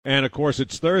And, of course,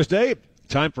 it's Thursday.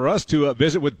 Time for us to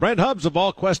visit with Brent Hubbs of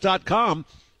VolQuest.com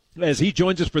as he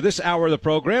joins us for this hour of the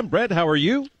program. Brent, how are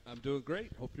you? I'm doing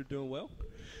great. Hope you're doing well.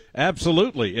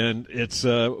 Absolutely. And it's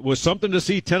was something to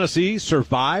see Tennessee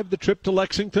survive the trip to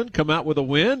Lexington, come out with a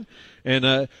win,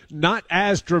 and not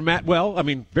as dramatic. Well, I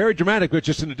mean, very dramatic, but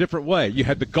just in a different way. You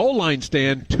had the goal line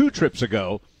stand 2 trips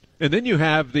ago, and then you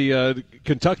have the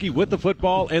Kentucky with the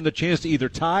football and the chance to either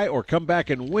tie or come back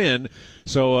and win.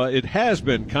 So it has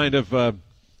been kind of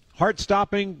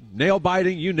heart-stopping,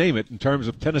 nail-biting, you name it, in terms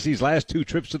of Tennessee's last 2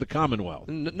 trips to the Commonwealth.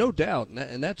 No doubt,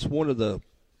 and that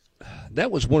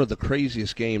was one of the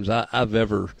craziest games I've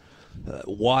ever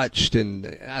watched, and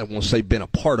I don't want to say been a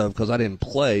part of because I didn't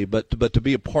play, but to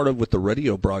be a part of with the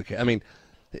radio broadcast. I mean,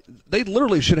 they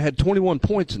literally should have had 21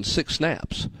 points in 6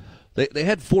 snaps. They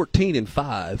had 14 in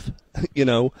 5, you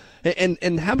know.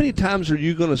 And how many times are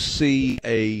you going to see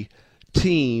a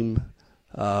team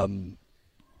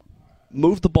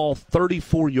move the ball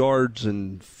 34 yards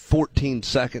in 14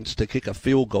 seconds to kick a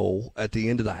field goal at the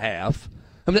end of the half?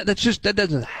 I mean, that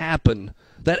doesn't happen.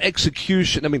 That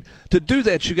execution, I mean, to do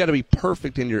that, you got to be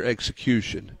perfect in your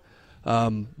execution.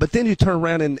 But then you turn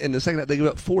around and in the second half, they give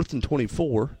up 4th and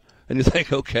 24, and you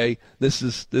think, okay, this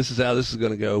is how this is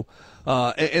going to go.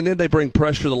 And then they bring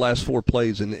pressure the last 4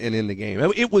 plays and in the game. I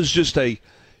mean, it was just a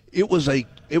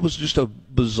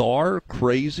bizarre,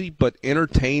 crazy, but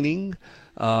entertaining,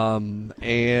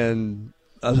 and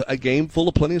a game full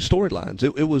of plenty of storylines.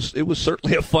 It was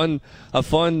certainly a fun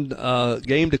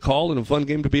game to call and a fun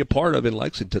game to be a part of in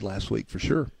Lexington last week for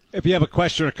sure. If you have a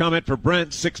question or comment for Brent,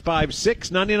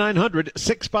 656-9900,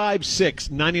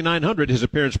 656-9900. His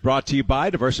appearance brought to you by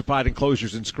Diversified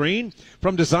Enclosures and Screen.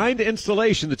 From design to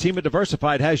installation, the team at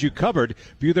Diversified has you covered.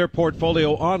 View their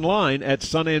portfolio online at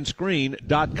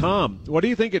sunandscreen.com. What do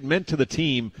you think it meant to the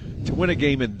team to win a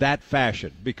game in that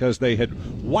fashion? Because they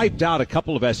had wiped out a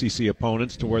couple of SEC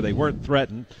opponents to where they weren't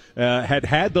threatened,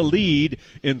 had the lead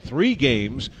in 3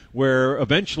 games where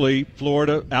eventually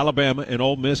Florida, Alabama, and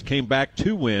Ole Miss came back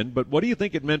to win. But what do you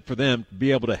think it meant for them to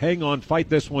be able to hang on, fight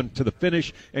this one to the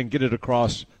finish, and get it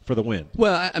across for the win?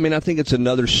 Well, I mean, I think it's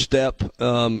another step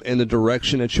in the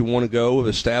direction that you want to go of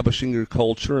establishing your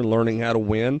culture and learning how to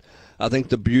win. I think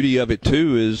the beauty of it,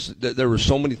 too, is that there were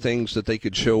so many things that they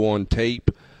could show on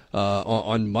tape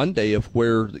on Monday of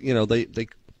where, you know, they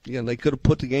could have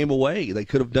put the game away. They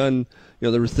could have done, you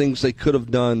know, there were things they could have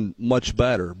done much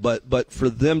better. But for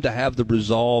them to have the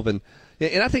resolve and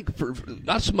I think for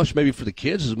not so much maybe for the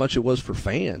kids as much as it was for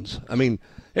fans. I mean,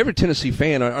 every Tennessee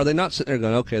fan, are they not sitting there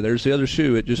going, okay, there's the other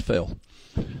shoe, it just fell.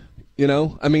 You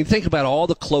know? I mean, think about all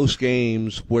the close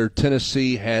games where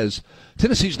Tennessee's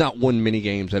not won many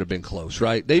games that have been close,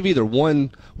 right? They've either won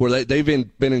where they've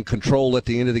been in control at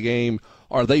the end of the game,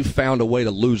 or they've found a way to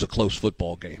lose a close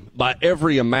football game by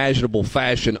every imaginable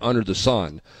fashion under the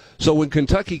sun. So when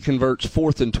Kentucky converts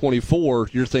 4th and 24,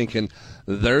 you're thinking,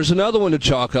 there's another one to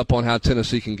chalk up on how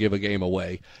Tennessee can give a game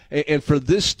away. And for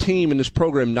this team and this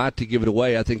program not to give it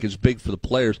away, I think is big for the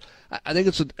players. I think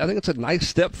it's a nice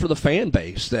step for the fan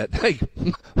base that, hey,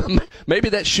 maybe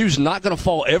that shoe's not going to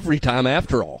fall every time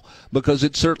after all, because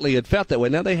it certainly had felt that way.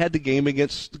 Now they had the game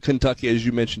against Kentucky, as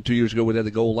you mentioned 2 years ago, where they had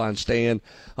the goal line stand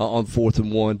on 4th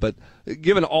and 1. But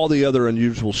given all the other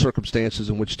unusual circumstances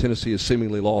in which Tennessee has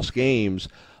seemingly lost games,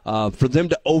 for them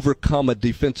to overcome a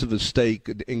defensive mistake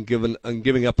and giving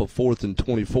up a 4th and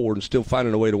 24 and still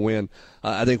finding a way to win,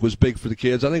 I think was big for the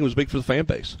kids. I think it was big for the fan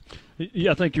base.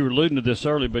 Yeah, I think you were alluding to this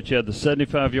early, but you had the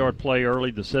 75-yard play early,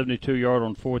 the 72-yard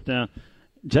on 4th down.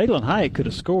 Jalen Hyatt could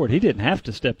have scored. He didn't have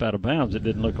to step out of bounds, it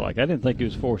didn't look like. I didn't think he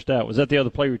was forced out. Was that the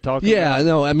other play we were talking about? Yeah,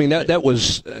 no, I mean, that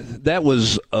was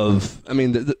of – I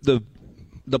mean,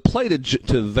 the play to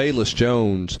Velus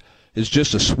Jones – is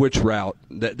just a switch route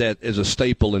that is a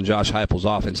staple in Josh Heupel's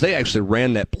offense. They actually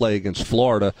ran that play against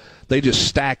Florida. They just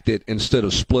stacked it instead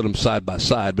of split them side by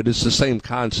side, but it's the same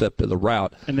concept of the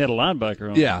route. And they had a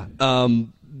linebacker on. Yeah,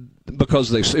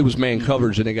 because it was man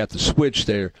coverage and they got the switch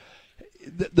there.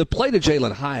 The play to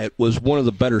Jalen Hyatt was one of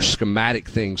the better schematic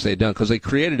things they'd done because they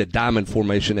created a diamond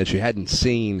formation that you hadn't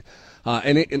seen.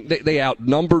 And they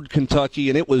outnumbered Kentucky,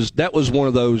 and that was one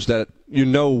of those that you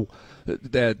know –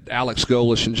 that Alex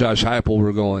Golesh and Josh Heupel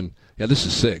were going, yeah, this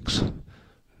is 6.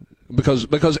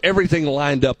 Because everything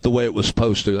lined up the way it was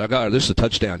supposed to. Like, this is a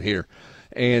touchdown here.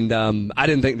 And I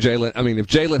didn't think Jalen – I mean, if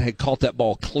Jalen had caught that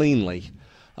ball cleanly,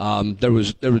 there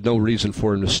was no reason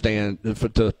for him to stand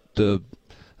to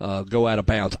go out of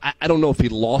bounds. I don't know if he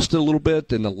lost it a little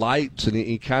bit in the lights, and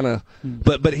he kind of,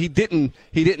 but he didn't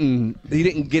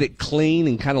get it clean,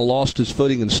 and kind of lost his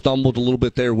footing and stumbled a little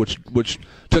bit there, which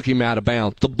took him out of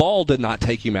bounds. The ball did not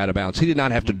take him out of bounds. He did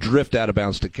not have to drift out of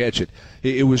bounds to catch it.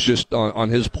 It was just on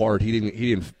his part. He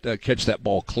didn't catch that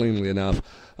ball cleanly enough.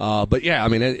 But yeah, I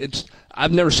mean,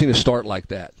 I've never seen a start like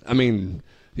that. I mean,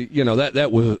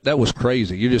 that was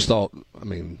crazy. You just thought, I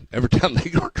mean, every time they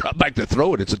go drop back to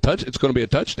throw it, it's going to be a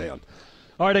touchdown.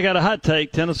 All right, I got a hot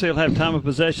take. Tennessee will have time of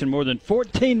possession more than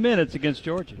 14 minutes against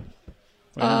Georgia.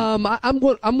 I'm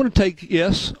going to take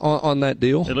yes on that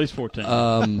deal. At least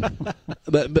 14.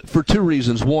 But for two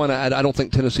reasons. One, I don't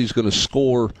think Tennessee's going to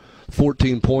score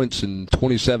 14 points in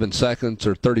 27 seconds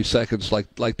or 30 seconds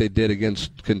like they did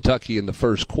against Kentucky in the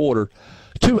first quarter.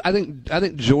 Two, I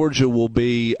think Georgia will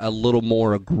be a little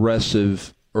more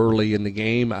aggressive early in the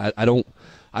game. I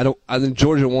think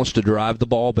Georgia wants to drive the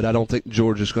ball, but I don't think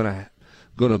Georgia's going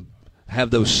to have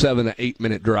those 7 to 8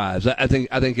 minute drives. I think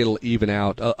it'll even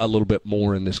out a little bit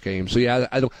more in this game. So yeah,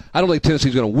 I don't think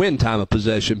Tennessee's going to win time of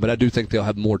possession, but I do think they'll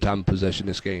have more time of possession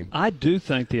this game. I do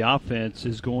think the offense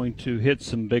is going to hit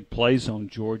some big plays on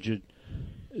Georgia.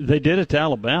 They did it to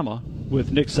Alabama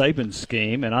with Nick Saban's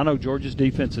scheme, and I know Georgia's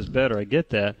defense is better. I get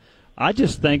that. I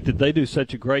just think that they do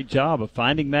such a great job of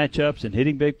finding matchups and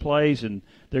hitting big plays, and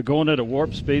they're going at a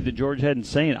warp speed that Georgia hadn't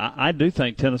seen. I do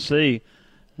think Tennessee,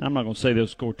 I'm not going to say they'll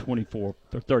score 24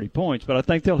 or 30 points, but I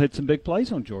think they'll hit some big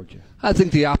plays on Georgia. I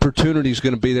think the opportunity is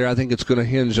going to be there. I think it's going to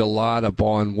hinge a lot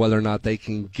upon whether or not they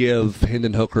can give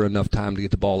Hendon Hooker enough time to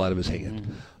get the ball out of his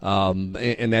hand.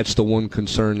 And that's the one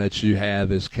concern that you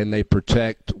have is can they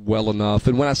protect well enough?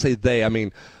 And when I say they, I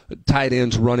mean tight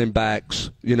ends, running backs.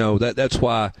 That's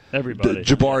why everybody.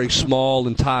 Jabari Small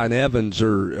and Ty and Evans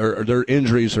are their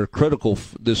injuries are critical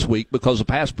this week because of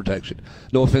pass protection.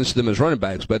 No offense to them as running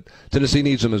backs, but Tennessee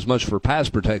needs them as much for pass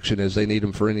protection as they need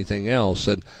them for anything else.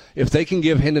 And if they can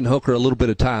give Hendon Hooker a little bit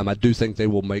of time, I do think they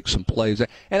will make some plays.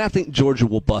 And I think Georgia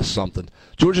will bust something.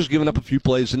 Georgia's given up a few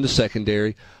plays in the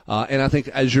secondary, and I think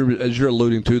as you're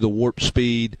alluding to, the warp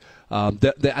speed. I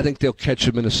think they'll catch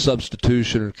him in a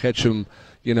substitution or catch him,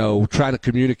 trying to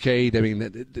communicate. I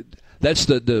mean, that's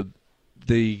the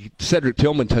Cedric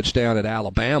Tillman touchdown at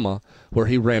Alabama where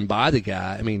he ran by the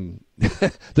guy. I mean,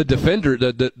 the defender,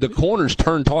 the corners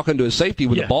turned talking to his safety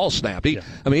when the ball snapped. He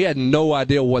had no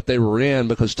idea what they were in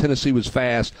because Tennessee was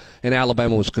fast and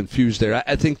Alabama was confused there.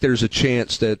 I think there's a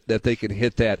chance that they can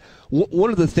hit that. One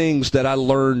of the things that I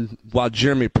learned while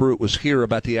Jeremy Pruitt was here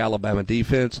about the Alabama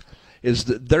defense is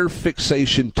that their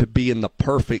fixation to be in the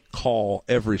perfect call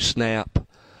every snap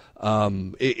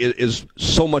is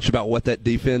so much about what that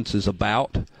defense is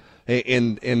about.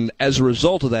 And as a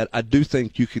result of that, I do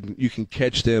think you can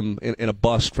catch them in a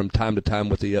bust from time to time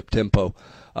with the up tempo.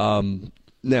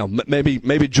 Now,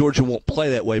 maybe Georgia won't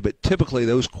play that way, but typically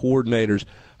those coordinators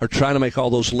are trying to make all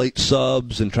those late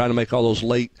subs and trying to make all those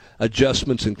late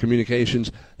adjustments and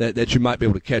communications that you might be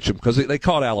able to catch them because they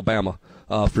caught Alabama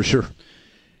for sure.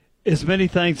 As many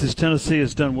things as Tennessee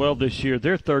has done well this year,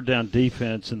 their third down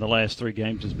defense in the last 3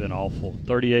 games has been awful,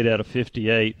 38 out of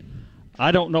 58.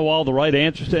 I don't know all the right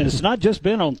answers, and it's not just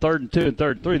been on 3rd and 2 and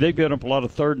 3rd and 3. They've given up a lot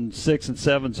of 3rd and 6 and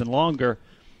 7s and longer.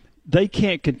 They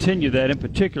can't continue that, in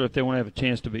particular, if they want to have a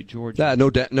chance to beat Georgia.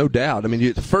 No doubt. I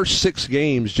mean, the first 6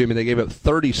 games, Jimmy, they gave up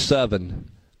 37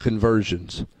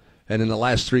 conversions, and in the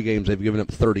last 3 games, they've given up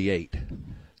 38.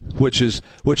 Which is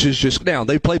just now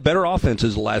they play better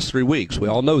offenses the last 3 weeks. We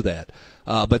all know that,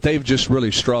 but they've just really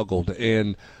struggled.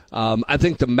 And I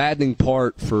think the maddening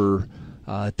part for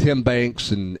Tim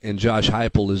Banks and Josh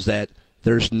Heupel is that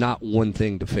there's not one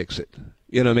thing to fix it.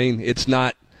 You know what I mean? It's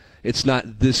not.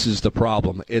 This is the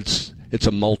problem. It's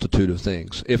a multitude of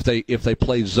things. If they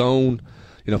play zone,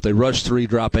 if they rush 3,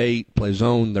 drop 8, play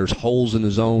zone, there's holes in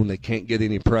the zone. They can't get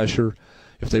any pressure.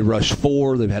 If they rush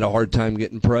 4, they've had a hard time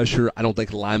getting pressure. I don't think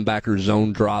linebacker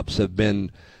zone drops have been,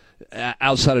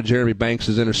 outside of Jeremy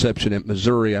Banks' interception at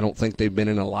Missouri, I don't think they've been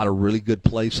in a lot of really good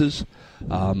places.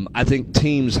 I think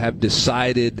teams have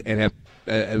decided and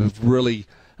have really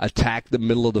attacked the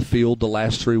middle of the field the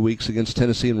last 3 weeks against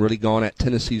Tennessee and really gone at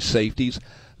Tennessee's safeties. A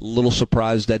little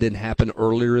surprised that didn't happen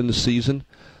earlier in the season.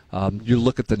 You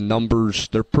look at the numbers,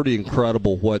 they're pretty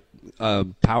incredible what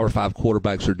Power 5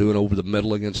 quarterbacks are doing over the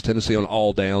middle against Tennessee on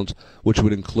all downs, which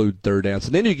would include third downs.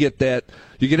 And then you get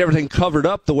everything covered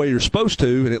up the way you're supposed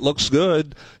to, and it looks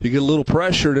good. You get a little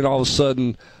pressure, and then all of a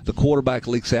sudden the quarterback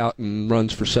leaks out and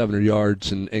runs for 700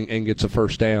 yards and gets a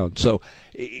first down. So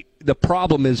the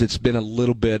problem is it's been a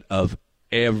little bit of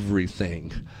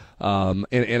everything.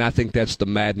 And I think that's the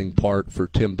maddening part for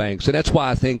Tim Banks. And that's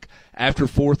why I think after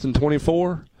 4th and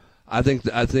 24, I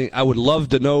think I would love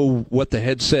to know what the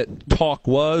headset talk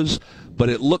was, but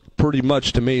it looked pretty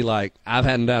much to me like I've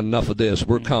had enough of this.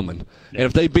 We're coming, and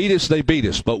if they beat us, they beat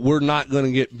us. But we're not going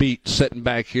to get beat sitting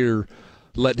back here,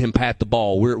 letting him pat the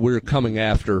ball. We're coming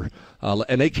after,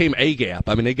 and they came A gap.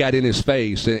 I mean, they got in his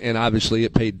face, and obviously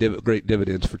it paid great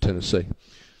dividends for Tennessee.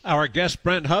 Our guest,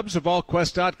 Brent Hubbs of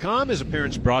VaultQuest.com. His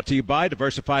appearance brought to you by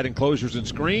Diversified Enclosures and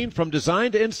Screen. From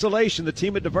design to installation, the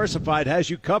team at Diversified has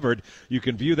you covered. You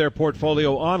can view their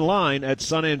portfolio online at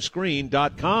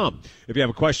sunandscreen.com. If you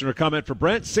have a question or comment for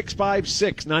Brent,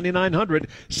 656-9900,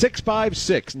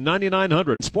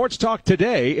 656-9900. Sports Talk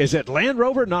today is at Land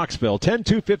Rover Knoxville,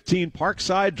 10215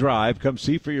 Parkside Drive. Come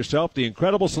see for yourself the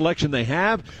incredible selection they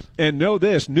have. And know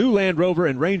this, new Land Rover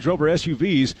and Range Rover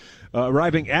SUVs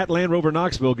arriving at Land Rover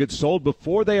Knoxville get sold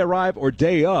before they arrive or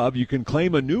day of. You can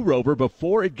claim a new Rover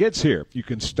before it gets here. You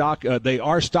can stock. They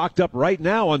are stocked up right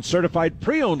now on certified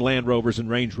pre-owned Land Rovers and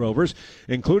Range Rovers,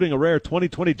 including a rare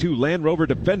 2022 Land Rover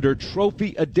Defender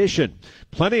Trophy Edition.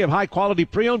 Plenty of high-quality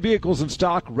pre-owned vehicles in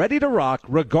stock, ready to rock.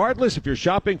 Regardless if you're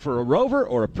shopping for a Rover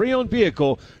or a pre-owned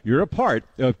vehicle, you're a part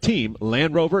of Team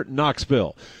Land Rover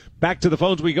Knoxville. Back to the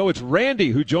phones we go. It's Randy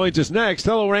who joins us next.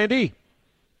 Hello, Randy.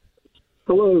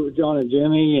 Hello, John and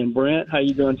Jimmy and Brent. How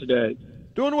you doing today?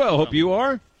 Doing well. Hope you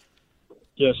are.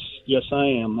 Yes, I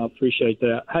am. I appreciate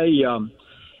that. Hey,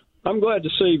 I'm glad to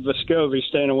see Vescovi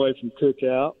staying away from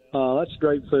Cookout. That's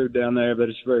great food down there, but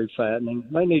it's very fattening.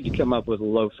 They need to come up with a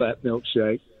low-fat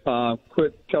milkshake.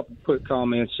 Couple quick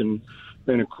comments and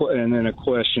then a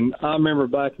question. I remember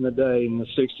back in the day in the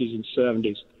 60s and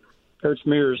 70s, Coach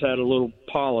Mears had a little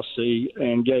policy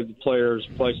and gave the players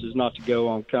places not to go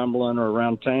on Cumberland or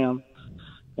around town.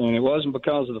 And it wasn't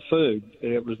because of the food.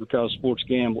 It was because of sports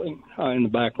gambling in the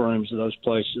back rooms of those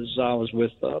places. I was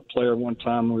with a player one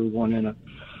time. We went in a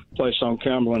place on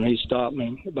Cumberland. He stopped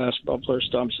me. The basketball player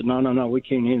stopped me and said, no, we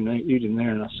can't eat in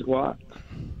there. And I said, why?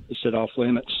 He said, off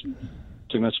limits.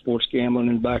 Too much sports gambling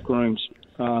in the back rooms.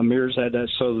 Mears had that.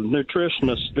 So the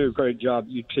nutritionists do a great job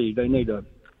at UT. They need a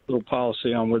little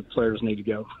policy on where the players need to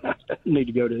go. Need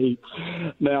to go to eat.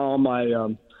 Now, on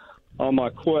my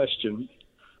question,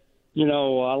 you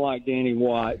know, I like Danny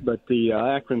White, but the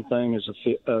Akron thing is a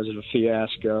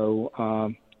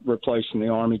fiasco, replacing the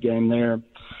Army game there.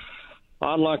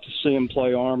 I'd like to see him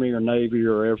play Army or Navy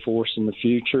or Air Force in the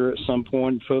future at some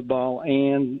point in football,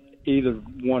 and either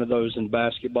one of those in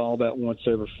basketball about once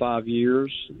every 5 years.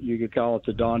 You could call it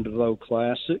the Don DeVoe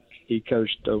Classic. He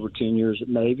coached over 10 years at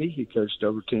Navy. He coached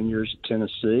over 10 years at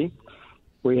Tennessee.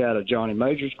 We had a Johnny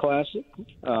Majors Classic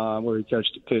where he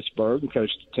coached at Pittsburgh and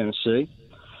coached at Tennessee.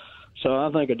 So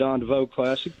I think a Don DeVoe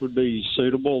Classic would be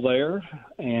suitable there,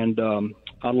 and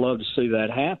I'd love to see that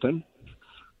happen.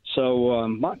 So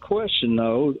my question,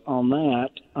 though, on that,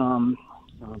 I'm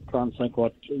trying to think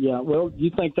what. Yeah, well,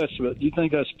 you think that's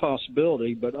a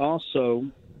possibility, but also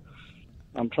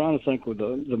I'm trying to think with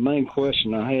the main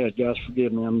question I had. Guys,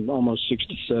 forgive me, I'm almost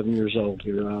 67 years old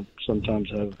here. I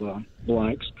sometimes have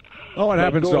blanks. Oh, it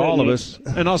happens to all of us.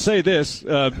 And I'll say this,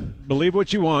 believe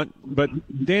what you want, but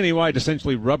Danny White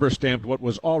essentially rubber-stamped what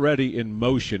was already in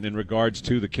motion in regards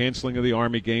to the canceling of the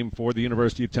Army game for the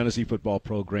University of Tennessee football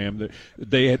program.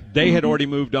 They had already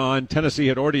moved on. Tennessee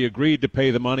had already agreed to pay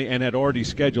the money and had already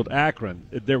scheduled Akron.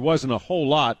 There wasn't a whole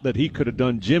lot that he could have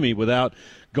done, Jimmy, without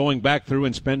going back through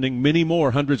and spending many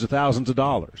more hundreds of thousands of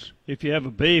dollars. If you have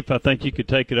a beef, I think you could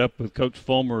take it up with Coach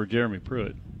Fulmer or Jeremy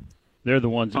Pruitt. They're the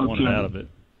ones that want it out of it.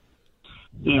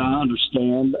 Yeah, I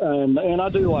understand. And I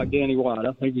do like Danny White.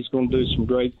 I think he's going to do some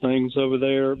great things over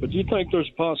there. But do you think there's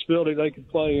a possibility they could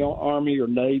play Army or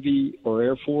Navy or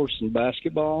Air Force in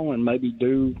basketball and maybe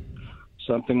do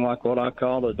something like what I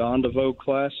call the Don DeVoe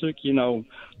Classic? You know,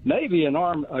 Navy and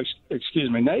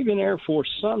Air Force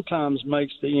sometimes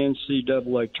makes the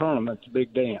NCAA tournament, the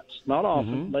big dance. Not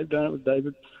often. Mm-hmm. They've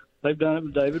done it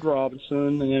with David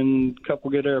Robinson and a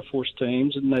couple good Air Force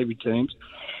teams and Navy teams.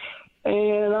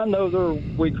 And I know they're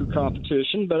weaker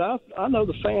competition, but I know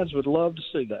the fans would love to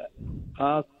see that.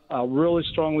 I really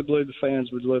strongly believe the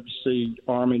fans would love to see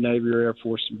Army, Navy, or Air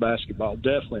Force in basketball,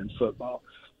 definitely in football.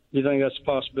 You think that's a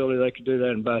possibility they could do that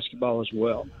in basketball as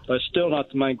well? That's still not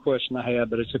the main question I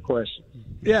have, but it's a question.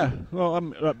 Yeah,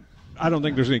 well, I don't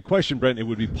think there's any question, Brent, it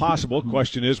would be possible.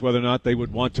 Question is whether or not they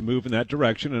would want to move in that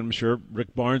direction. And I'm sure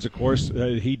Rick Barnes, of course,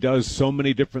 he does so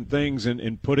many different things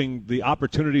in putting the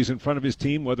opportunities in front of his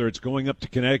team, whether it's going up to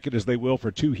Connecticut as they will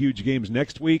for 2 huge games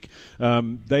next week.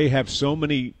 They have so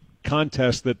many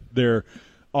contests that they're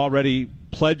already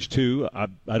pledged to.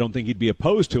 I don't think he'd be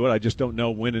opposed to it. I just don't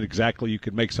know when exactly you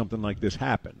could make something like this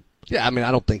happen. Yeah, I mean,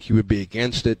 I don't think he would be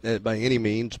against it by any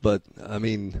means, but, I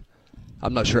mean,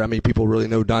 I'm not sure how many people really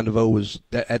know Don DeVoe was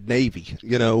at Navy.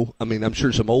 You know, I mean, I'm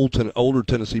sure some older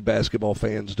Tennessee basketball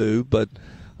fans do, but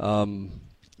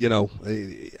you know,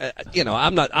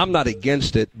 I'm not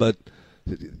against it, but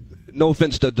no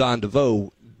offense to Don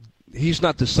DeVoe, he's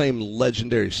not the same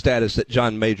legendary status that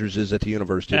John Majors is at the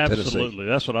University of Tennessee. Absolutely.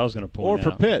 That's what I was going to point Or out.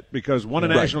 for Pitt, because won a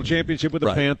national championship with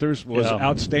the Panthers, was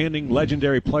outstanding,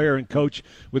 legendary player and coach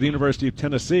with the University of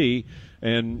Tennessee.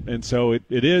 And so it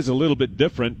is a little bit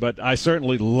different, but I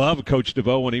certainly love Coach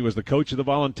DeVoe when he was the coach of the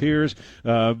Volunteers.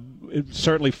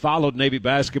 Certainly followed Navy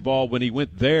basketball when he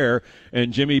went there,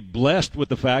 and Jimmy blessed with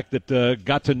the fact that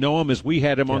got to know him as we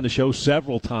had him on the show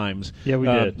several times. Yeah, we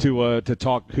did. To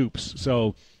talk hoops.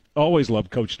 So always loved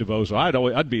Coach DeVoe. So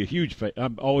I'd be a huge fan. I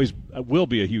will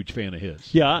be a huge fan of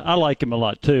his. Yeah, I like him a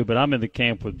lot too, but I'm in the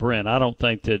camp with Brent. I don't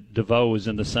think that DeVoe is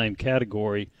in the same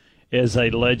category as a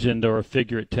legend or a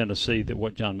figure at Tennessee that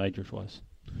what John Majors was.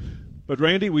 But,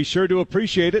 Randy, we sure do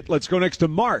appreciate it. Let's go next to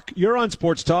Mark. You're on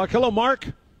Sports Talk. Hello, Mark.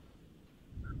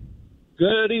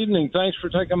 Good evening. Thanks for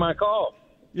taking my call.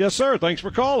 Yes, sir. Thanks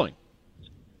for calling.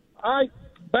 All right,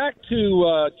 back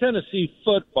to Tennessee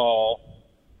football.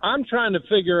 I'm trying to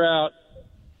figure out,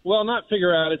 well, not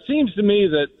figure out, it seems to me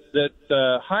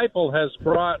that Heupel has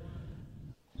brought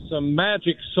some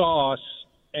magic sauce,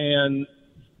 and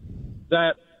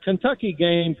that Kentucky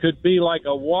game could be like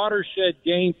a watershed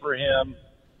game for him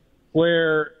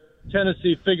where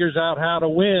Tennessee figures out how to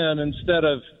win instead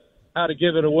of how to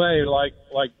give it away like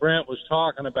Brent was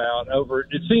talking about over,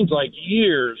 it seems like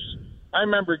years. I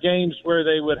remember games where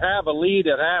they would have a lead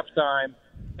at halftime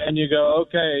and you go,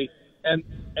 okay, and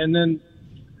then,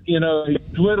 you know, you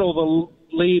dwindle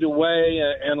the lead away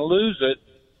and lose it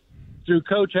through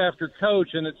coach after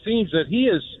coach, and it seems that he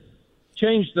has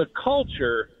changed the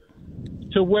culture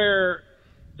to where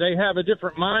they have a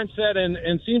different mindset,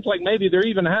 and seems like maybe they're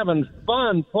even having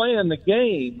fun playing the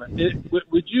game. Do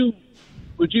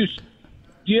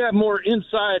you have more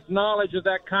inside knowledge of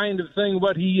that kind of thing?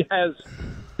 What he has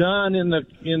done in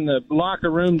the locker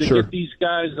room to get these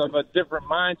guys of a different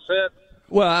mindset?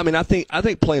 Well, I mean, I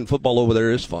think playing football over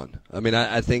there is fun. I mean,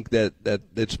 I think that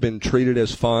it's been treated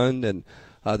as fun, and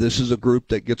this is a group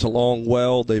that gets along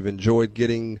well. They've enjoyed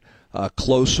getting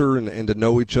closer and to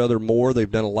know each other more.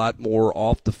 They've done a lot more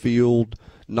off the field,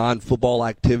 non-football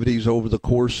activities over the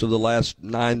course of the last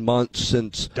 9 months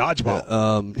since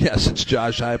dodgeball. Since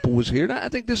Josh Heupel was here. And I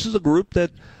think this is a group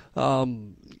that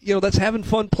that's having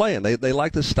fun playing. They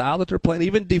like the style that they're playing,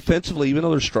 even defensively. Even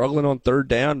though they're struggling on third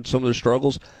down and some of their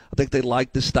struggles, I think they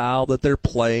like the style that they're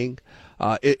playing.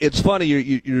 It's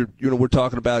funny. We're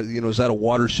talking about, is that a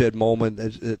watershed moment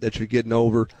that you're getting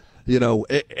over?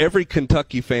 Every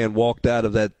Kentucky fan walked out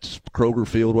of that Kroger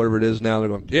Field, whatever it is now, they're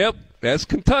going, yep, that's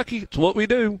Kentucky. It's what we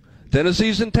do.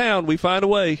 Tennessee's in town. We find a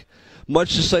way.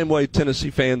 Much the same way Tennessee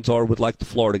fans are with, like, the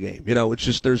Florida game. It's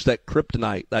just there's that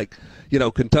kryptonite. Like,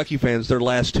 Kentucky fans, their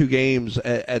last two games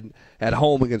at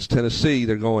home against Tennessee,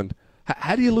 they're going,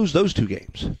 how do you lose those two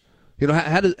games?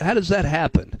 How does that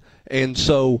happen? And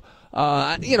so,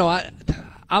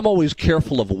 I'm always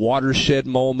careful of watershed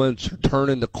moments or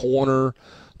turning the corner,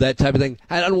 that type of thing.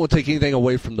 I don't want to take anything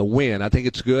away from the win. I think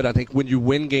it's good. I think when you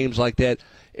win games like that,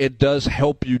 it does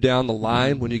help you down the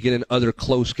line when you get in other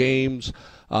close games.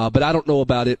 But I don't know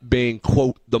about it being,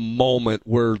 quote, the moment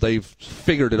where they've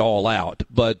figured it all out.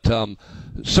 But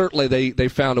certainly they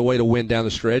found a way to win down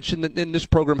the stretch, and this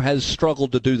program has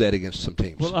struggled to do that against some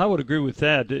teams. Well, I would agree with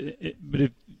that.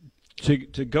 But to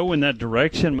go in that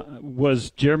direction,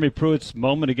 was Jeremy Pruitt's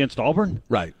moment against Auburn?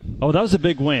 Right. Oh, that was a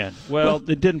big win. Well,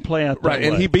 it didn't play out that way. Right,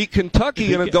 and he beat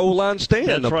Kentucky in a goal line stand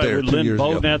That's up right, there with 2 Lynn years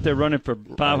Bowden ago. out there running for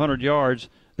 500 yards.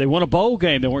 They won a bowl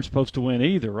game they weren't supposed to win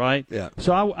either, right? Yeah.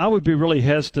 So I would be really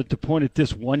hesitant to point at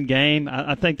this one game.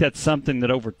 I think that's something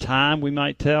that over time we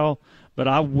might tell, but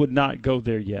I would not go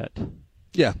there yet.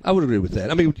 Yeah, I would agree with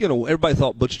that. I mean, everybody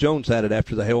thought Butch Jones had it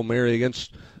after the Hail Mary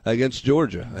against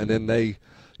Georgia, and then they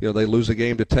lose a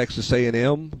game to Texas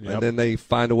A&M, and then they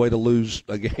find a way to lose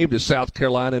a game to South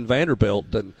Carolina and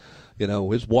Vanderbilt, and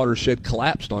his watershed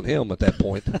collapsed on him at that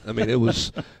point. I mean, it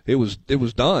was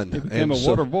done. He became a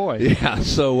water boy. Yeah.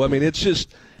 So I mean, it's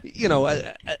just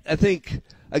I think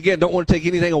again, don't want to take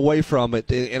anything away from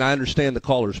it, and I understand the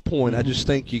caller's point. I just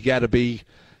think you got to be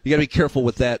careful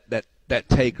with that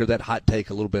take or that hot take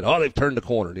a little bit. Oh, they've turned the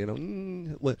corner.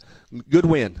 Good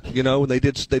win. And they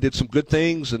did some good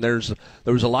things, and there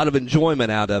was a lot of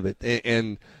enjoyment out of it,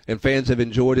 and fans have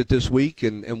enjoyed it this week,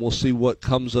 and we'll see what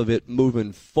comes of it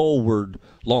moving forward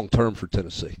long term for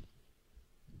Tennessee.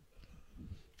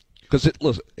 Because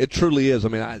it truly is. I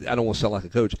mean, I don't want to sound like a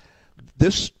coach.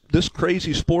 This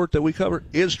crazy sport that we cover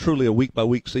is truly a week by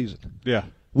week season. Yeah.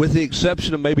 with the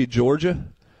exception of maybe Georgia,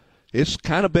 it's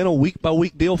kind of been a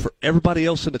week-by-week deal for everybody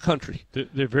else in the country. There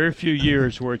are very few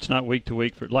years where it's not week to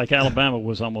week. Like Alabama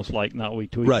was almost like not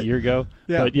week to week Right. a year ago.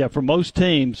 Yeah. But, yeah, for most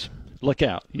teams, look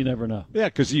out. You never know. Yeah,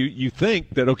 because you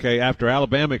think that, okay, after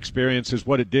Alabama experiences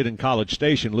what it did in College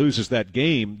Station, loses that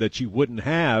game, that you wouldn't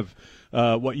have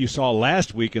what you saw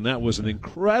last week, and that was an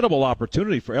incredible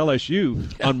opportunity for LSU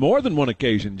on more than one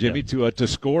occasion, Jimmy, to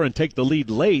score and take the lead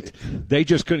late. They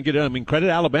just couldn't get it. I mean, credit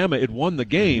Alabama, it won the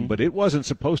game, but it wasn't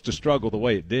supposed to struggle the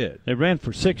way it did. They ran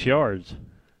for 6 yards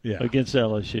against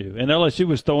LSU. And LSU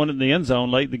was throwing it in the end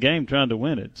zone late in the game trying to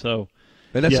win it. So,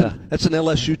 And that's an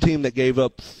LSU team that gave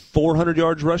up 400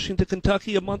 yards rushing to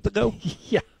Kentucky a month ago.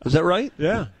 yeah. Is that right?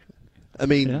 Yeah. I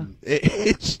mean,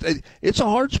 it's a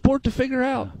hard sport to figure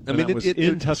out. I mean, it was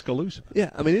in Tuscaloosa. Yeah,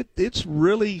 I mean, it's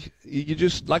really, you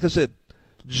just, like I said,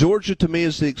 Georgia to me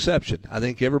is the exception. I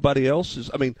think everybody else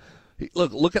is, I mean,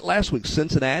 look at last week,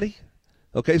 Cincinnati.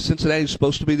 Okay, Cincinnati's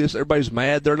supposed to be this, everybody's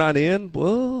mad they're not in.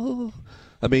 Well,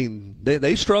 I mean,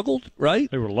 they struggled, right?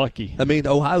 They were lucky. I mean,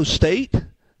 Ohio State,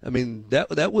 I mean,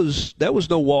 that was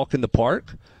no walk in the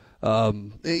park.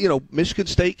 Michigan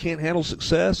State can't handle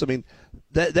success. I mean,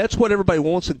 that's what everybody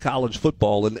wants in college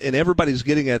football, and everybody's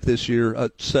getting at this year,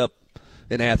 except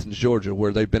in Athens, Georgia,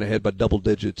 where they've been ahead by double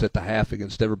digits at the half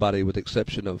against everybody with the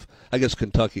exception of, I guess,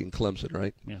 Kentucky and Clemson,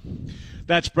 right? Yeah.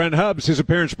 That's Brent Hubbs. His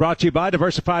appearance brought to you by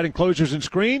Diversified Enclosures and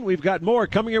Screen. We've got more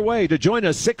coming your way. To join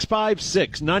us,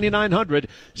 656-9900,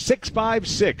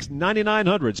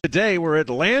 656-9900. Today we're at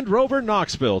Land Rover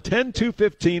Knoxville,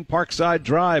 10215 Parkside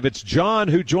Drive. It's John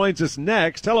who joins us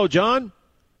next. Hello, John.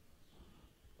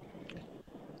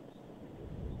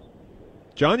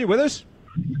 John, you with us?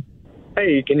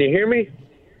 Hey, can you hear me?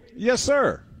 Yes,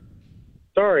 sir.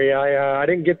 Sorry, I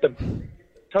didn't get the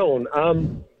tone.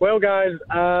 Well, guys,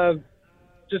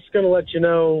 just going to let you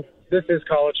know this is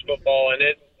college football, and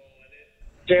it's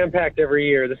jam-packed every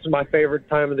year. This is my favorite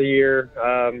time of the year,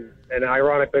 and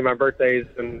ironically, my birthday's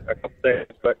in a couple days.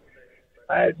 But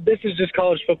this is just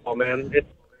college football, man. It's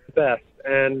the best.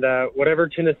 And whatever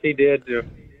Tennessee did to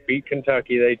beat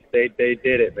Kentucky, they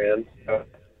did it, man. So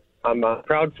I'm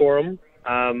proud for them.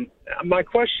 My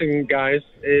question, guys,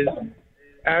 is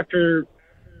after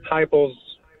Heupel's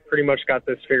pretty much got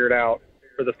this figured out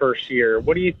for the first year,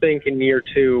 what do you think in year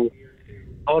two,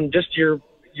 on just your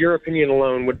opinion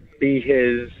alone, would be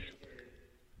his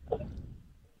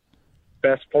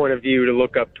best point of view to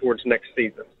look up towards next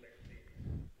season?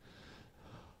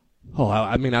 Oh,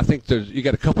 I mean, I think you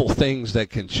got a couple of things that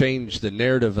can change the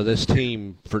narrative of this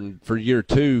team for year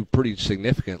two pretty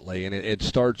significantly, and it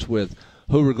starts with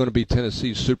who are going to be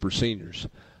Tennessee's super seniors,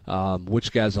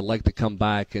 which guys elect to come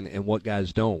back and what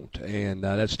guys don't, and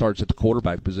that starts at the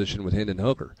quarterback position with Hendon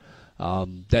Hooker.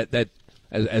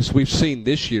 As we've seen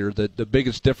this year, the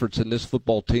biggest difference in this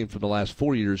football team from the last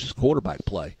 4 years is quarterback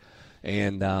play.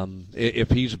 And if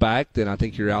he's back, then I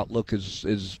think your outlook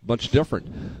is much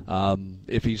different.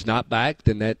 If he's not back,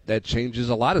 then that changes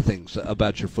a lot of things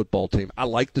about your football team. I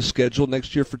like the schedule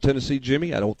next year for Tennessee,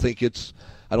 Jimmy. I don't think it's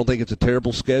a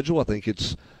terrible schedule. I think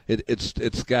it's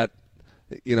got,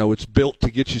 it's built to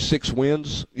get you 6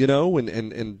 wins,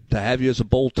 and to have you as a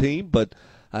bowl team. But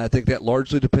I think that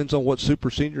largely depends on what super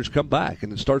seniors come back,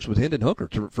 and it starts with Hendon Hooker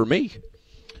for me.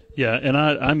 Yeah, and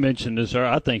I mentioned this.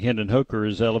 I think Hendon Hooker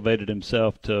has elevated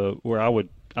himself to where I would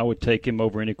take him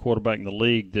over any quarterback in the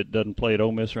league that doesn't play at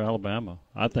Ole Miss or Alabama.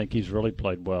 I think he's really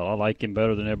played well. I like him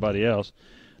better than everybody else.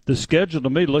 The schedule to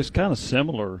me looks kind of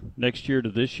similar next year to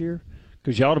this year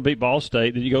because you ought to beat Ball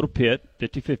State. Then you go to Pitt,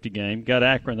 50-50 game. You got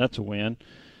Akron, that's a win.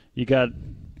 You got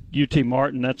UT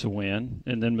Martin, that's a win.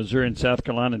 And then Missouri and South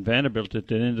Carolina and Vanderbilt at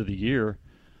the end of the year.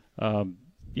 I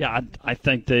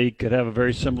think they could have a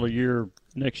very similar year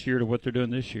next year to what they're doing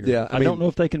this year. Yeah, I don't know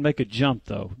if they can make a jump,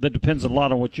 though. That depends a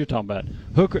lot on what you're talking about.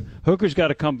 Hooker's got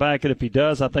to come back, and if he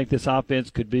does, I think this offense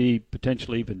could be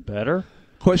potentially even better.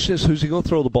 Question is, who's he going to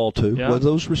throw the ball to? Yeah. What do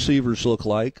those receivers look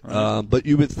like? Right. But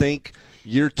you would think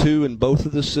year two in both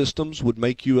of the systems would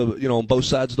make you, on both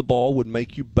sides of the ball would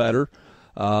make you better.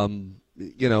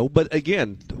 But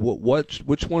again,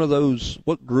 which one of those,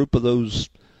 what group of those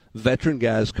veteran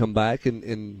guys come back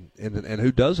and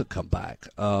who doesn't come back?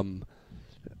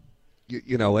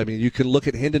 You can look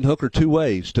at Hendon Hooker two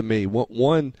ways to me.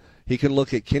 One, he can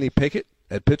look at Kenny Pickett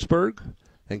at Pittsburgh,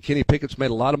 and Kenny Pickett's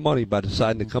made a lot of money by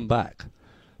deciding to come back.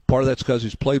 Part of that's because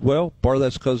he's played well. Part of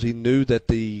that's because he knew that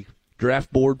the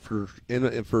draft board for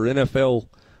NFL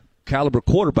caliber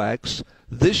quarterbacks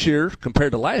this year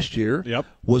compared to last year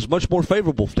was much more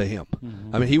favorable to him.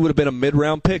 Mm-hmm. I mean, he would have been a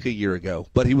mid-round pick a year ago,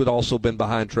 but he would also have been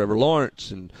behind Trevor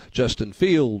Lawrence and Justin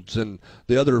Fields and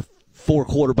the other 4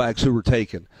 quarterbacks who were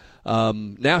taken.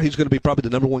 Now he's going to be probably the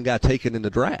number 1 guy taken in the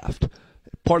draft.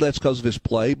 Part of that's because of his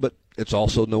play, but it's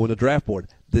also knowing the draft board.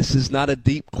 This is not a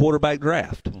deep quarterback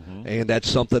draft, and that's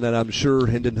something that I'm sure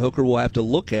Hendon Hooker will have to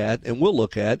look at and will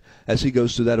look at as he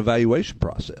goes through that evaluation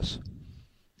process.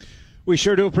 We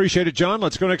sure do appreciate it, John.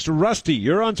 Let's go next to Rusty.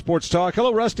 You're on Sports Talk.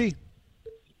 Hello, Rusty.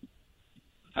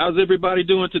 How's everybody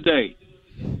doing today?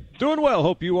 Doing well.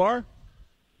 Hope you are.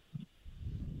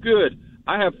 Good.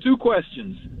 I have 2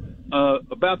 questions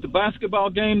about the basketball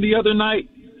game the other night.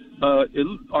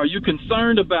 Are you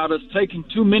concerned about us taking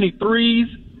too many threes?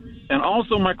 And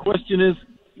also my question is,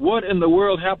 what in the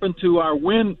world happened to our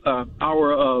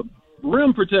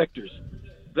rim protectors?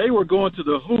 They were going to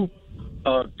the hoop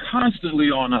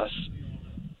constantly on us.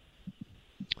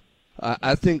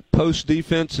 I think post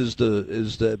defense is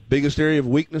the biggest area of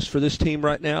weakness for this team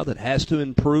right now that has to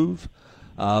improve.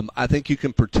 I think you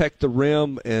can protect the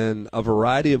rim in a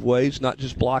variety of ways, not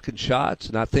just blocking shots.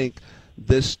 And I think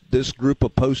this group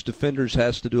of post defenders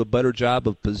has to do a better job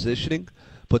of positioning,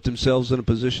 put themselves in a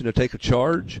position to take a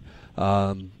charge,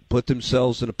 put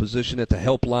themselves in a position at the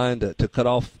help line to cut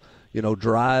off,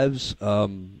 drives,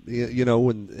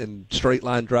 and straight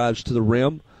line drives to the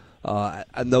rim.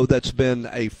 I know that's been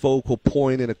a focal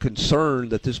point and a concern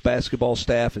that this basketball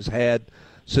staff has had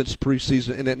since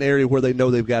preseason in an area where they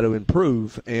know they've got to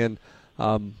improve, and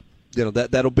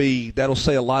that'll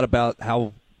say a lot about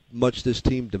how much this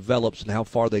team develops and how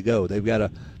far they go. They've got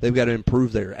to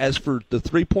improve there. As for the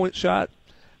 3-point shot,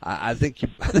 I think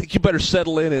you better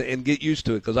settle in and get used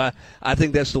to it, because I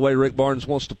think that's the way Rick Barnes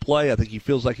wants to play. I think he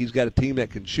feels like he's got a team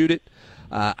that can shoot it.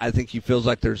 I think he feels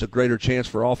like there's a greater chance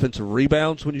for offensive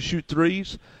rebounds when you shoot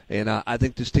threes, and I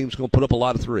think this team's going to put up a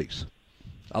lot of threes.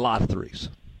 A lot of threes.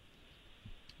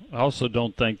 I also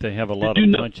don't think they have a lot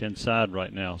of punch inside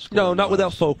right now. No, not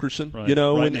without Fulkerson. Right.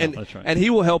 Right. And he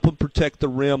will help him protect the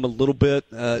rim a little bit.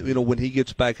 When he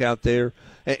gets back out there,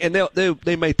 and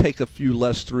they may take a few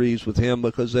less threes with him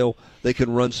because they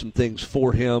can run some things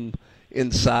for him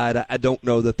inside. I don't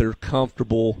know that they're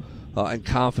comfortable and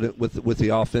confident with the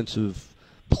offensive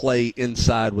play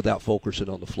inside without Fulkerson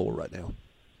on the floor right now.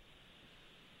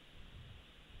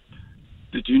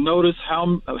 Did you notice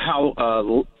how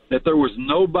that there was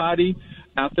nobody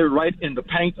out there right in the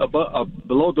paint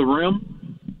below the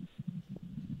rim?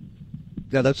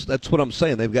 Yeah, that's what I'm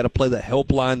saying. They've got to play the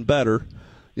help line better.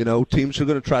 Teams are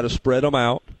going to try to spread them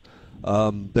out.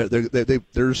 That's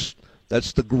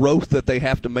the growth that they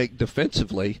have to make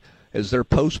defensively, as their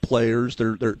post players,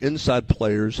 their inside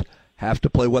players have to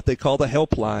play what they call the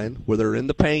help line, where they're in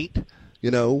the paint,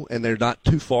 and they're not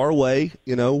too far away.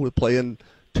 We're playing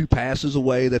 2 passes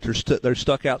away that they're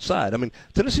stuck outside. I mean,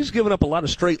 Tennessee's given up a lot of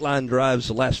straight line drives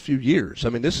the last few years. I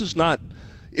mean, this is not.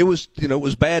 It was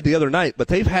bad the other night, but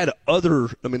they've had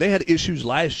they had issues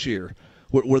last year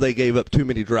where they gave up too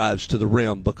many drives to the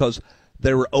rim because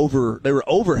they were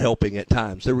over helping at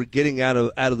times. They were getting out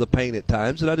of the paint at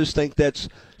times, and I just think that's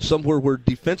somewhere where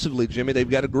defensively, Jimmy, they've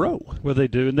got to grow. Well, they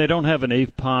do, and they don't have an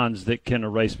Eve Pons that can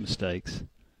erase mistakes.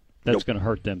 That's going to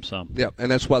hurt them some. Yeah,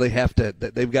 and that's why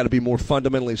they've got to be more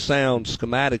fundamentally sound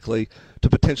schematically to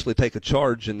potentially take a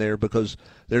charge in there, because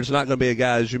there's not going to be a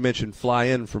guy, as you mentioned, fly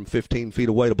in from 15 feet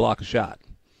away to block a shot.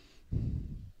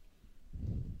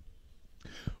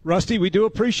 Rusty, we do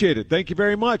appreciate it. Thank you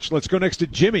very much. Let's go next to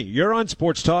Jimmy. You're on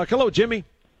Sports Talk. Hello, Jimmy.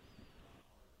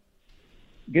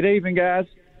 Good evening, guys.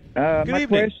 Good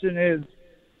evening.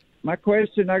 My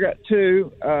question, I got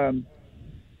 2.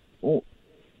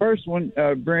 First one,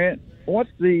 Brent, what's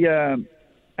the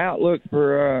outlook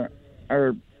for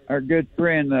our good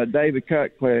friend David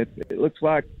Cutcliffe? It looks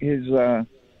like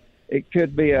it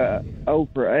could be a 0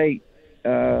 for 8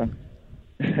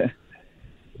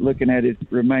 looking at his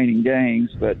remaining games.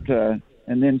 But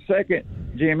and then second,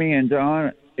 Jimmy and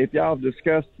John, if y'all have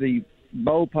discussed the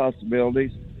bowl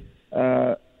possibilities,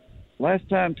 last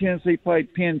time Tennessee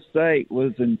played Penn State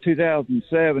was in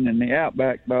 2007 in the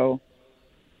Outback Bowl.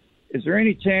 Is there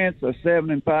any chance a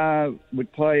 7-5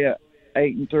 would play a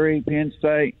 8-3 Penn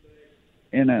State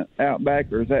in an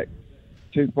Outback, or is that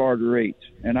too far to reach?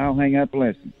 And I'll hang up and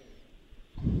listen.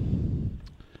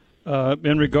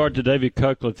 In regard to David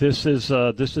Cutcliffe, this has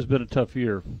been a tough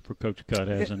year for Coach Cut,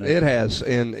 hasn't it? It has,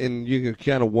 and you can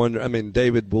kind of wonder. I mean,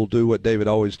 David will do what David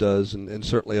always does, and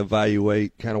certainly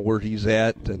evaluate kind of where he's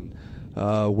at and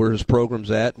where his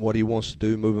program's at and what he wants to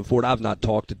do moving forward. I've not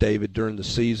talked to David during the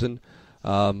season.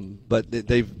 But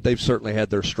they've certainly had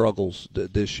their struggles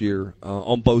this year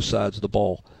on both sides of the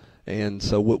ball, and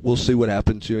so we'll see what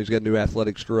happens. He's got a new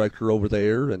athletics director over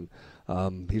there, and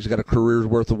he's got a career's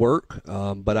worth of work.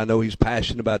 But I know he's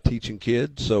passionate about teaching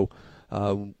kids, so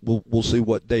we'll see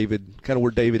what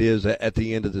where David is at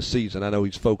the end of the season. I know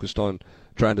he's focused on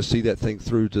trying to see that thing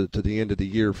through to the end of the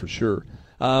year for sure.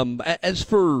 As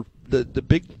for the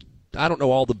big, I don't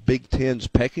know all the Big Ten's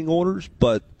pecking orders,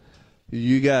 but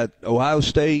you got Ohio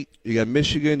State, you got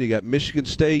Michigan, you got Michigan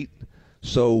State.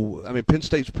 So, I mean, Penn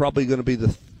State's probably going to be the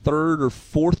third or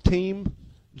fourth team,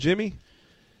 Jimmy?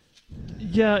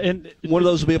 Yeah, and one of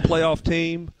those will be a playoff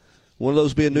team. One of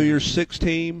those will be a New Year's Six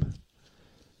team.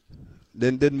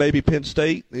 Then maybe Penn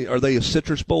State. Are they a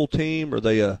Citrus Bowl team? Are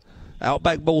they a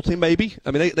Outback Bowl team? Maybe.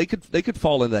 I mean, they could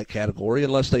fall in that category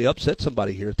unless they upset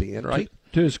somebody here at the end, right?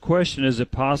 To his question, is it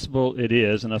possible? It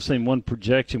is, and I've seen one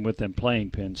projection with them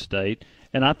playing Penn State,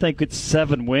 and I think it's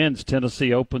 7 wins.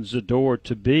 Tennessee opens the door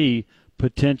to be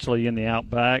potentially in the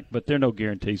Outback, but there are no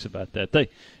guarantees about that. At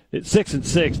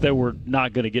 6-6, they were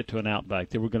not going to get to an Outback.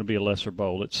 They were going to be a lesser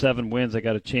bowl. At 7 wins, they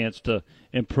got a chance to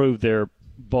improve their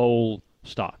bowl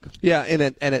stock. Yeah, and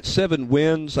at 7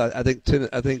 wins, I think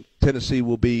Tennessee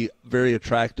will be very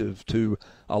attractive to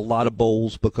a lot of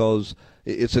bowls because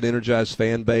it's an energized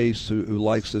fan base who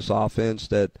likes this offense.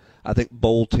 That I think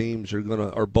bowls are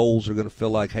gonna feel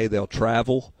like, hey, they'll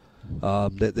travel.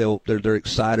 That they're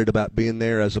excited about being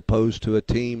there as opposed to a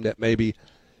team that maybe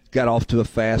got off to a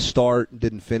fast start and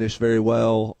didn't finish very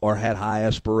well or had high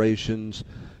aspirations.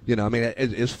 You know, I mean,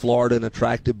 is Florida an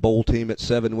attractive bowl team at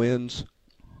 7 wins?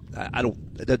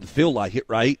 It doesn't feel like it,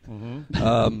 right?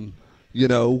 Mm-hmm. You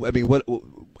know, I mean,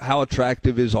 how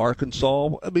attractive is Arkansas?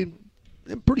 I mean,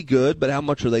 they're pretty good, but how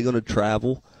much are they going to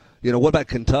travel? You know, what about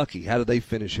Kentucky? How do they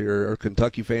finish here? Are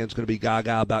Kentucky fans going to be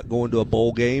gaga about going to a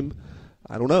bowl game?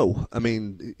 I don't know. I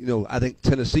mean, you know, I think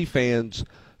Tennessee fans'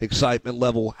 excitement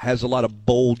level has a lot of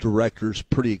bowl directors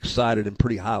pretty excited and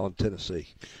pretty high on Tennessee.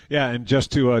 Yeah, and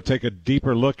just to take a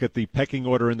deeper look at the pecking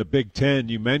order in the Big Ten,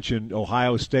 you mentioned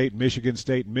Ohio State, Michigan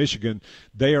State, and Michigan.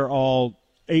 They are all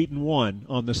 8-1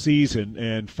 on the season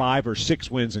and 5 or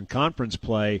 6 wins in conference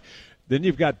play. Then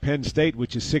you've got Penn State,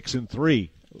 which is 6-3.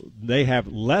 They have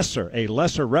a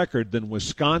lesser record than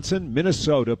Wisconsin,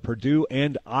 Minnesota, Purdue,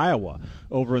 and Iowa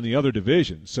over in the other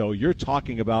division. So you're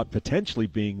talking about potentially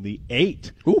being the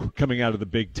 8 coming out of the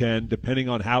Big Ten, depending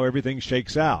on how everything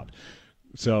shakes out.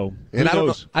 So and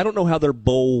I don't know how their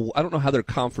bowl. I don't know how their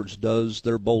conference does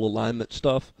their bowl alignment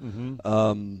stuff.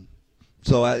 Mm-hmm.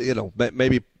 So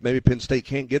maybe Penn State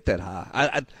can't get that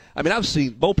high. I mean, I've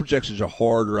seen bowl projections are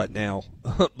hard right now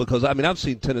because I've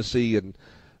seen Tennessee and.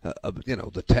 I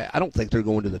don't think they're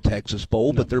going to the Texas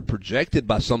Bowl, but they're projected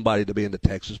by somebody to be in the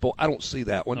Texas Bowl. I don't see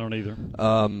that one. I don't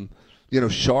You either.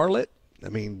 Charlotte, I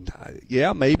mean,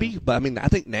 yeah, maybe. But, I mean, I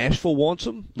think Nashville wants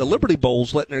them. The Liberty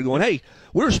Bowl's letting there going, hey,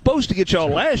 we were supposed to get y'all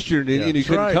last year and you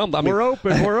couldn't come. I mean, we're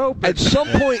open. At some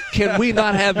point, can we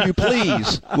not have you,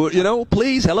 please?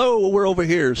 Please, hello, we're over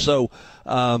here. So,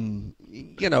 and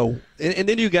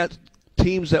then you got –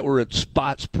 teams that were at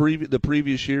spots the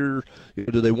previous year,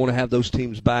 do they want to have those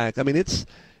teams back? I mean, it's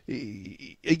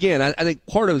again, I think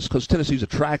part of it is because Tennessee's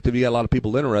attractive. You got a lot of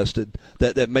people interested.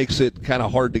 That makes it kind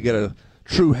of hard to get a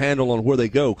true handle on where they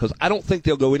go. Because I don't think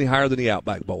they'll go any higher than the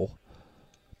Outback Bowl,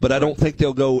 but I don't think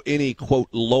they'll go any quote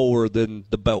lower than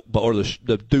the Belt or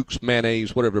the Duke's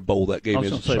Mayonnaise, whatever bowl that game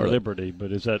is. I was going to say Liberty,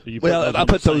 but is that you? Well, I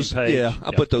put those. Yeah,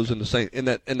 I put those in the same in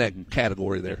that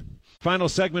category there. Final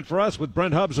segment for us with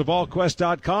Brent Hubbs of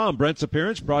AllQuest.com. Brent's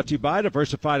appearance brought to you by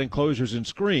Diversified Enclosures and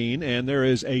Screen, and there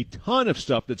is a ton of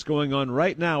stuff that's going on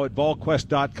right now at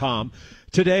VolQuest.com.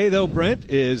 Today, though, Brent,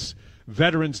 is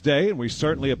Veterans Day, and we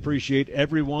certainly appreciate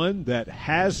everyone that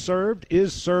has served,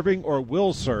 is serving, or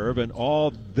will serve, and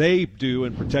all they do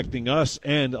in protecting us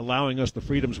and allowing us the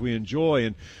freedoms we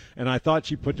enjoy. And I thought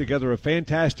she put together a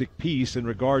fantastic piece in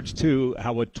regards to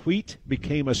how a tweet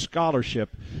became a scholarship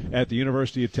at the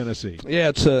University of Tennessee.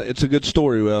 Yeah, it's a good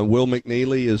story. Will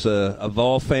McNeely is a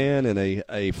Vol fan and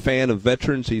a fan of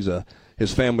veterans.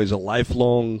 His family's a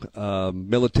lifelong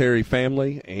military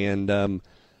family, and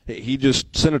he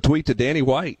just sent a tweet to Danny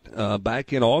White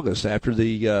back in August after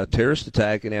the terrorist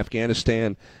attack in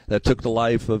Afghanistan that took the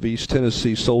life of East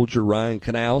Tennessee soldier Ryan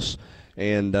Knauss,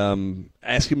 and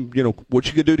asked him, what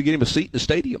you could do to get him a seat in the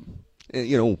stadium,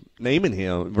 naming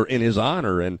him in his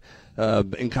honor. And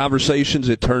in conversations,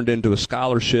 it turned into a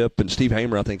scholarship, and Steve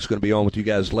Hamer, I think, is going to be on with you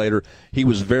guys later. He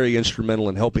was very instrumental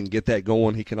in helping get that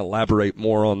going. He can elaborate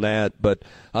more on that. But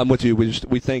I'm with you.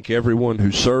 We thank everyone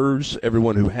who serves,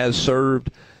 everyone who has served,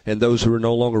 and those who are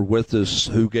no longer with us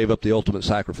who gave up the ultimate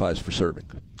sacrifice for serving.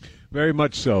 Very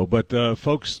much so, but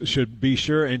folks should be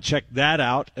sure and check that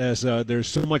out as there's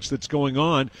so much that's going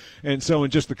on. And so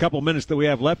in just the couple minutes that we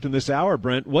have left in this hour,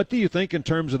 Brent, what do you think in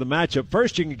terms of the matchup?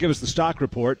 First, you can give us the stock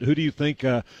report. Who do you think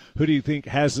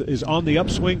is on the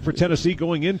upswing for Tennessee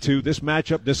going into this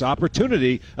matchup, this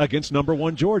opportunity against number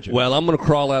 1 Georgia? Well, I'm going to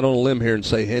crawl out on a limb here and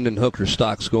say Hendon Hooker's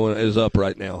stock's is up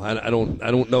right now. I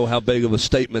don't know how big of a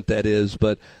statement that is,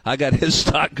 but I got his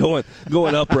stock going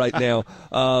up right now.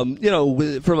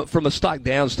 From a stock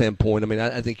down standpoint, I mean,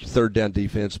 I think third down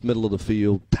defense, middle of the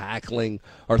field, tackling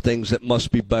are things that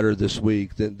must be better this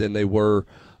week than they were.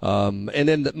 And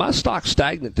then my stock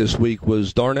stagnant this week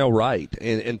was Darnell Wright,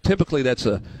 and typically that's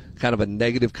a kind of a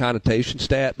negative connotation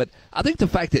stat, but I think the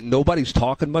fact that nobody's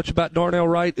talking much about Darnell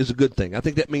Wright is a good thing. I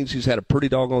think that means he's had a pretty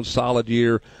doggone solid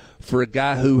year for a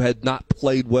guy who had not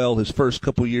played well his first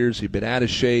couple years. He'd been out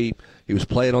of shape. He was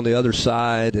playing on the other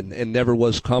side and never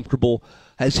was comfortable.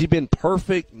 Has he been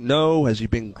perfect? No. Has he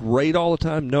been great all the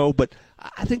time? No. But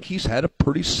I think he's had a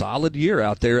pretty solid year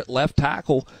out there at left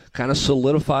tackle, kind of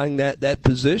solidifying that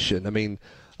position. I mean,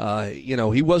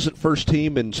 he wasn't first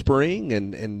team in spring,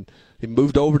 and he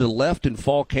moved over to left in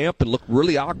fall camp and looked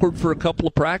really awkward for a couple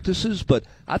of practices. But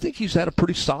I think he's had a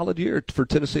pretty solid year for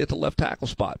Tennessee at the left tackle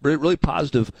spot. Really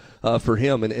positive for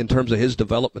him in terms of his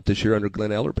development this year under Glenn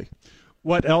Ellerbe.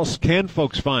 What else can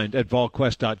folks find at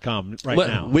VolQuest.com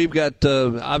now? We've got,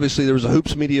 obviously, there was a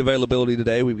Hoops Media availability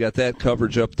today. We've got that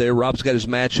coverage up there. Rob's got his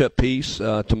matchup piece.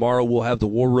 Tomorrow we'll have the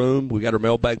War Room. We got our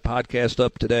Mailbag podcast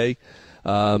up today.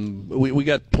 We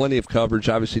got plenty of coverage,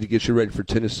 obviously, to get you ready for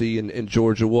Tennessee and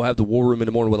Georgia. We'll have the War Room in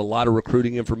the morning with a lot of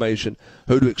recruiting information,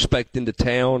 who to expect into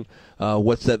town,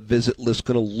 what's that visit list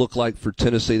going to look like for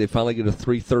Tennessee. They finally get a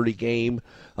 3:30 game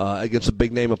against a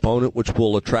big-name opponent, which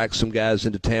will attract some guys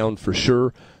into town for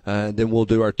sure. And then we'll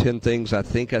do our 10 things I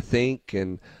think,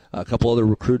 and a couple other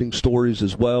recruiting stories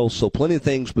as well. So plenty of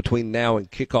things between now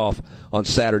and kickoff on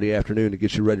Saturday afternoon to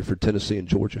get you ready for Tennessee and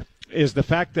Georgia. Is the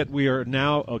fact that we are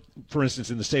now, for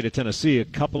instance, in the state of Tennessee, a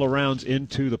couple of rounds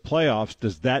into the playoffs,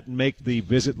 does that make the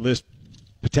visit list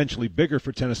potentially bigger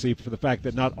for Tennessee for the fact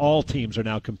that not all teams are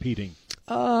now competing?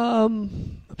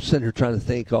 I'm sitting here trying to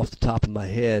think off the top of my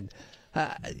head.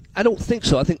 I don't think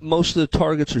so. I think most of the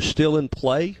targets are still in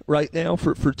play right now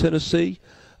for Tennessee.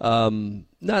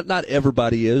 Not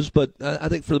everybody is, but I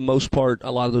think for the most part,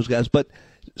 a lot of those guys. But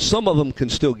some of them can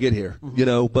still get here,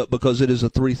 but because it is a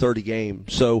 3:30 game.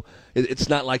 So it's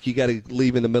not like you got to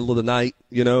leave in the middle of the night,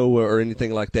 or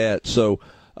anything like that. So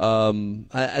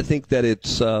I think that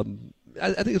it's I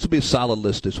think it's going to be a solid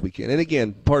list this weekend. And,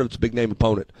 again, part of it's a big-name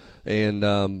opponent, and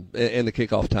the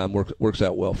kickoff time works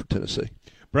out well for Tennessee.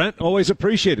 Brent, always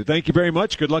appreciated. Thank you very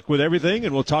much. Good luck with everything,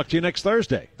 and we'll talk to you next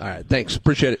Thursday. All right, thanks.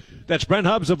 Appreciate it. That's Brent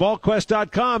Hubbs of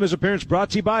VolQuest.com. His appearance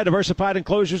brought to you by Diversified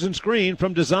Enclosures and Screen.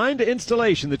 From design to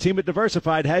installation, the team at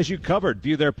Diversified has you covered.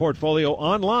 View their portfolio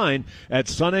online at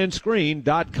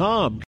sunandscreen.com.